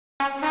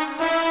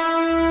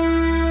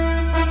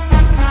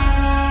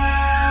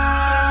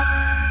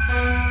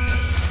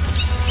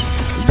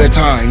The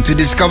time to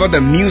discover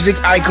the music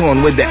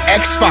icon with the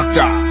X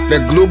Factor, the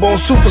global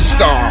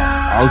superstar.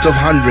 Out of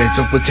hundreds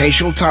of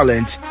potential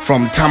talents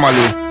from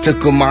Tamale to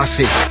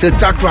Kumasi to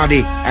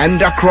Takrady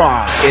and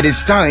Accra, it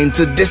is time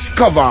to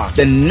discover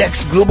the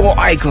next global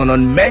icon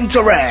on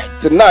Mentor X.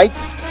 Tonight,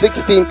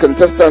 16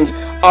 contestants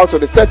out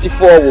of the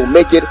 34 will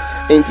make it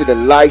into the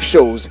live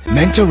shows.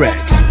 Mentor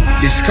X,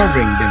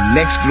 discovering the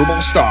next global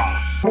star.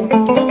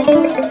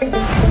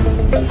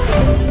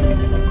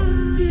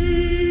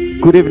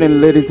 Good evening,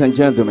 ladies and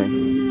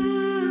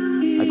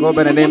gentlemen. I go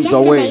by the name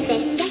Zoe.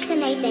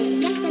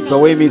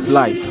 Zoe means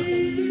life.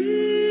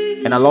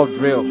 And I love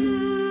drill,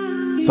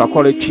 so I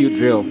call it Q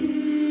drill.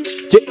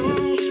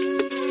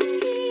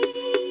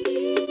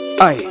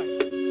 Aye.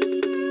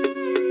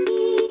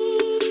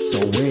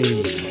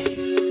 Zoe.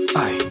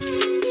 Aye.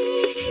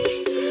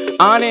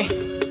 Annie.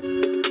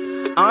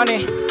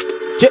 Annie.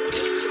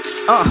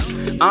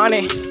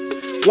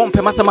 One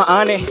pemasama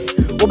Annie.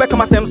 Obeka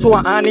masem so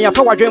Annie.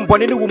 Afa wadwen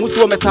bone ne wumu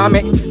so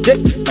mesame.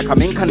 Na ka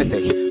menka ne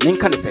say.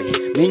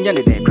 Minya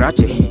ne den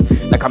krache.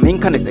 Na ka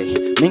menka ne say.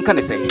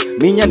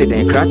 Minya ne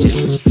den krache.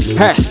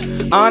 Hey,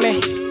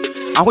 Annie.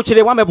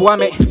 Ahuchire wa meboa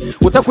me.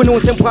 Utaku ne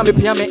wonsem po me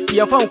pia me. Ti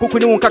amfa nkuku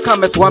ne wonkaka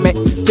mesoa me.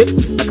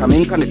 Na ka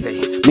menka ne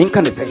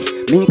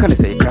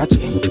say. Krache.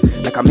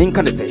 Na ka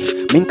menka ne say.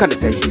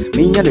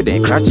 Minya ne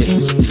den krache.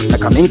 Na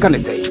ka menka ne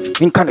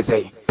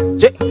say.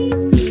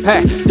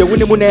 Hey, the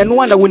winning and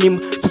one winning.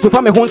 So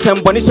for me, home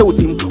some bonnie show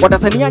team. What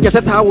does any just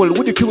a towel?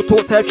 Would you kill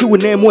to self you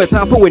would name more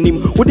some for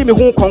winning? Would you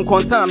home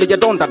concern me? You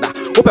don't dada.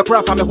 Open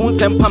craft from a home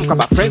some pump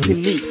about friends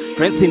in need.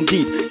 Friends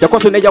indeed. The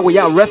cost of we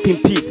are rest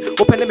in peace.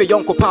 Open them a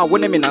young copa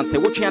when I'm in answer.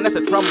 Which you as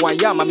a tram why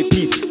ya mammy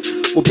peace.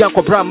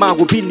 Obianco Brahma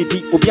will be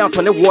needy.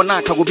 Obianco ne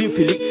Warnaka will be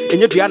Philly.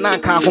 And yet Diana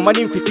can come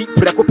in 50.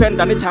 Precopen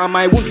than a charm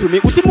I want to me.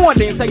 With more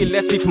than say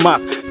elective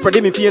mass.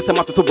 Spreading me fears some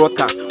to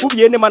broadcast. Who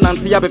be any man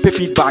and see a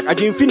feedback. I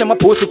didn't feel my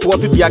post for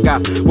to tear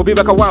gas. Will be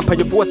back a one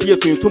pay for see a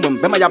few to them.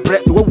 Bema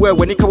bread to where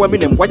when you come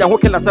in. Why you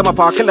hooking a summer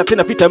for a killer tin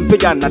of fit and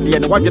pagan at the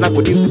end. What you not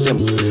good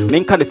system?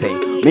 Min can say.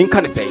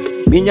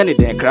 Minya ne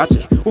den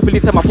krache. Who feel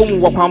some of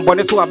whom walk on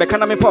bonnet to a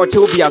becana pouch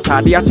will be as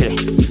hard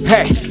yache.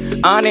 Hey,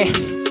 Annie.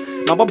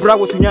 My brother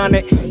was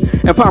Yane.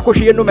 And for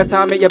a no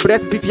mesame, your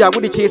breast if you are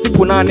good chasing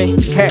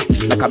punane. Hey,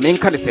 like a min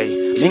can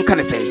say.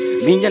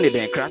 Minya ne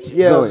den krache.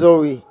 Yeah,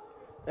 Zoe.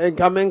 And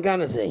come in,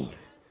 can I say?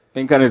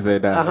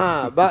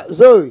 That. But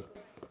Zoe,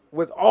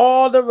 with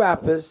all the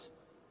rappers,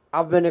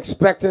 I've been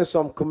expecting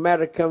some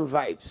American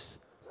vibes.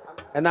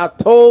 And I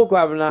told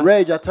Governor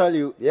Rage, I tell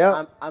you,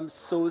 yeah, I'm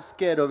so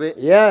scared of it.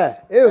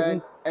 Yeah.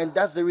 And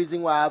that's the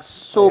reason why I have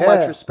so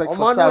much respect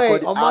for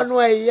Sack.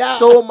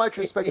 So much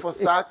respect for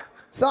Sack.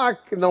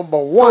 Sack number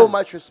one. So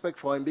much respect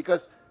for him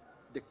because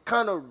the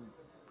kind of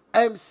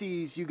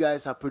MCs you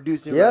guys are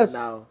producing right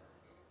now.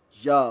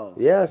 Yo.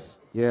 Yes.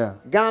 Yeah.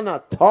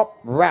 Ghana top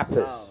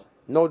rappers.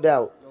 No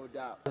doubt.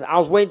 I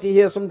was waiting to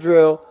hear some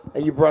drill,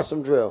 and you brought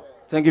some drill.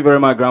 Thank you very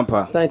much,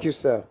 Grandpa. Thank you,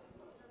 sir.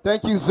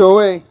 Thank you,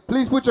 Zoe.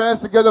 Please put your hands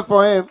together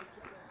for him.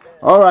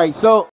 All right, so